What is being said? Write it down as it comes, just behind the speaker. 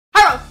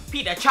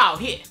Peter Chow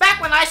here.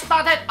 Back when I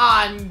started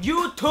on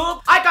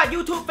YouTube, I got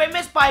YouTube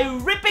famous by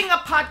ripping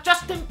apart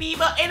Justin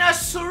Bieber in a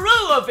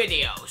slew of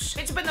videos.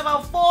 It's been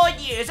about 4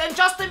 years and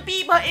Justin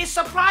Bieber is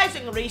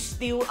surprisingly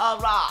still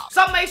around.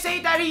 Some may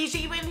say that he's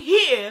even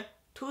here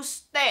to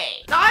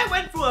stay. Now I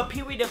went through a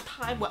period of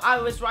time where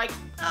I was like,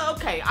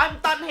 okay, I'm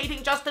done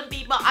hating Justin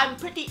Bieber. I'm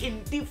pretty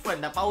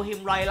indifferent about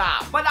him right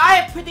now. But I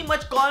have pretty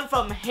much gone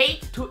from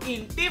hate to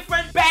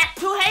indifferent back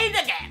to hate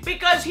again.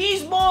 Because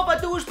he's more of a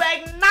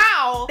douchebag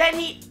now than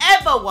he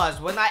ever was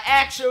when I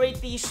actually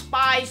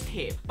despised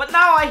him. But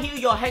now I hear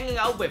you're hanging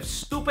out with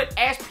stupid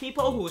ass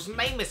people whose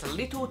name is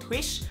Little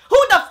Twist. Who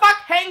the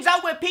fuck hangs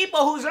out with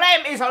people whose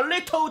name is a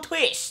Little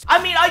Twist?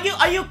 I mean,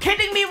 are you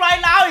kidding me right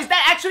now? Is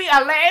that actually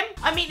a name?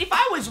 I mean, if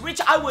I was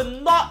rich, I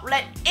would not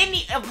let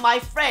any of my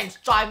friends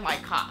drive my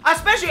car.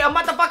 Especially a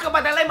motherfucker by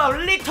the name of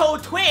Little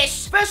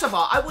Twist. First of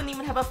all, I wouldn't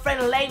even have a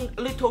friend named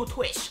Little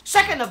Twist.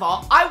 Second of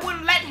all, I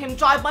wouldn't let him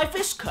drive my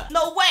Fisker.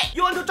 No way.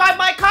 You want to drive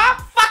my car?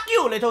 Fuck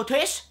you, Little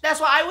Twist. That's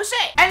what I would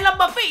say. And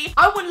number 3,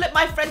 I wouldn't let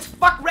my friends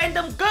fuck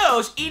random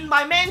girls in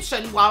my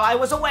mansion while I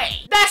was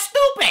away. That's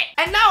stupid.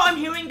 And now I'm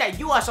hearing that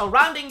you are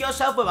surrounding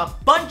yourself with a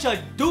bunch of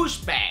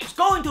douchebags,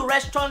 going to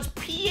restaurants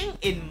peeing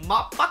in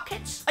mop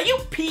buckets. Are you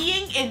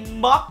peeing in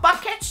mop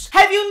buckets?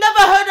 Have you never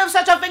heard of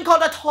such a thing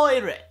called a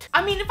toilet?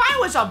 I mean, if I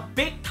was a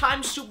big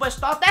time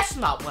superstar, that's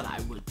not what I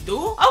would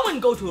do. I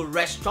wouldn't go to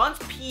restaurants,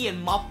 pee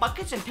in mop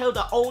buckets and tell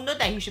the owner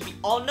that he should be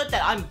honored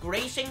that I'm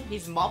gracing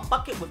his mop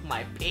bucket with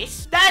my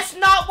piss. That's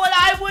not what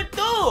I would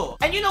do.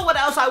 And you know what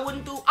else I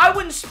wouldn't do? I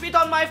wouldn't spit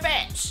on my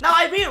fans. Now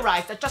I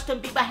realize that Justin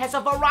Bieber has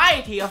a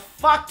variety of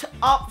fucked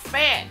up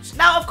fans.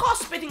 Now of course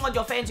spitting on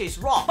your fans is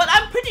wrong, but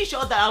I'm pretty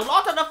sure that a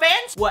lot of the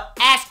fans were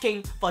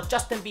asking for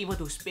Justin Bieber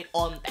to spit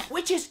on them,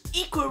 which is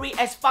equally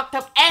as fucked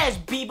up as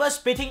Bieber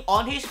spitting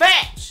on his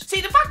fans.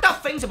 See, the fucked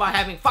up things about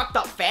having fucked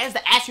up fans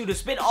that ask you to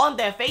spit on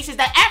their face is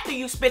that after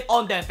you spit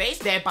on their face,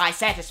 thereby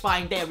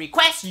satisfying their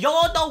request,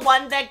 you're the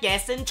one that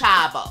gets in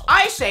trouble.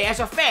 I say as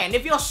a fan,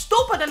 if you're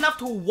stupid enough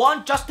to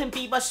want Justin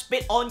Bieber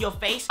spit on your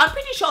face, I'm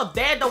pretty sure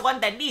they're the one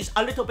that needs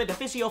a little bit of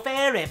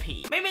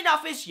physiotherapy. Maybe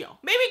not physio,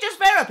 maybe just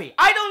therapy.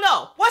 I don't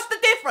know. What's the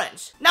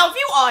difference? Now if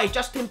you are a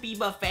Justin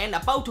Bieber fan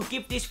about to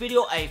give this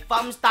video a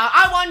thumbs down,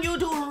 I want you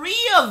to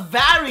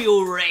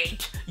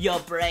reevaluate your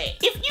brain.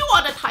 If you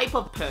are the type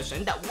of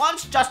person that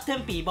wants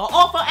Justin Bieber,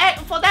 or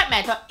for that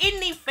matter,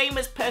 any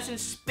famous person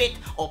spit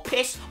or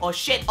piss or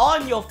shit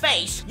on your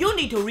face, you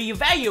need to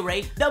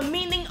reevaluate the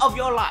meaning of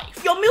your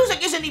life. Your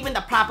music isn't even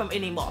the problem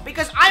anymore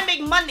because I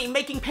make money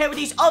making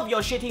parodies of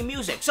your shitty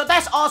music, so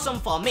that's awesome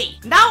for me.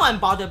 Now I'm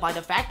bothered by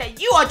the fact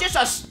that you are just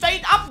a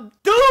straight up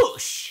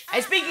douche.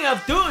 And speaking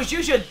of douche,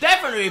 you should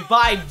definitely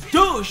buy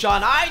Douche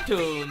on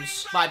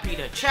iTunes by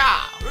Peter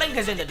Chow. Link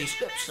is in the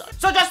description.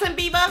 So Justin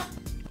Bieber,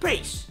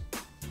 please,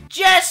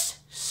 just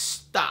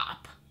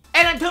stop.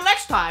 And until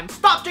next time,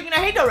 stop drinking the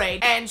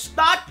haterade and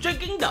start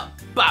drinking the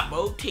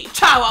bubble tea.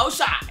 Ciao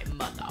outside,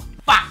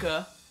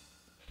 motherfucker.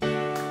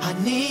 I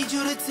need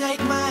you to take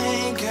my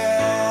hand,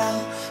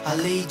 girl. I'll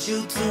lead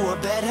you to a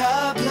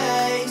better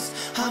place.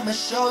 I'ma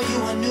show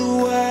you a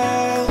new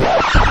world.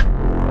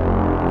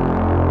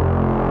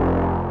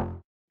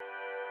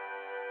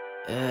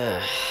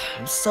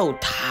 I'm so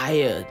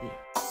tired.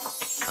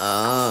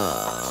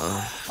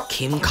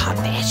 Kim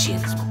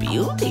Kardashian's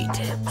beauty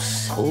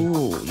tips.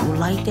 Oh, you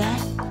like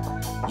that?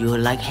 You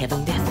like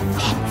having that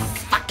fat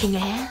fucking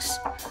ass?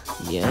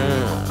 Yeah,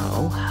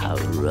 oh,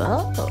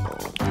 hello.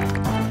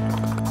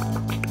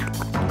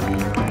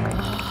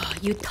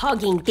 You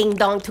talking ding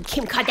dong to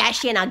Kim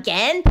Kardashian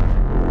again?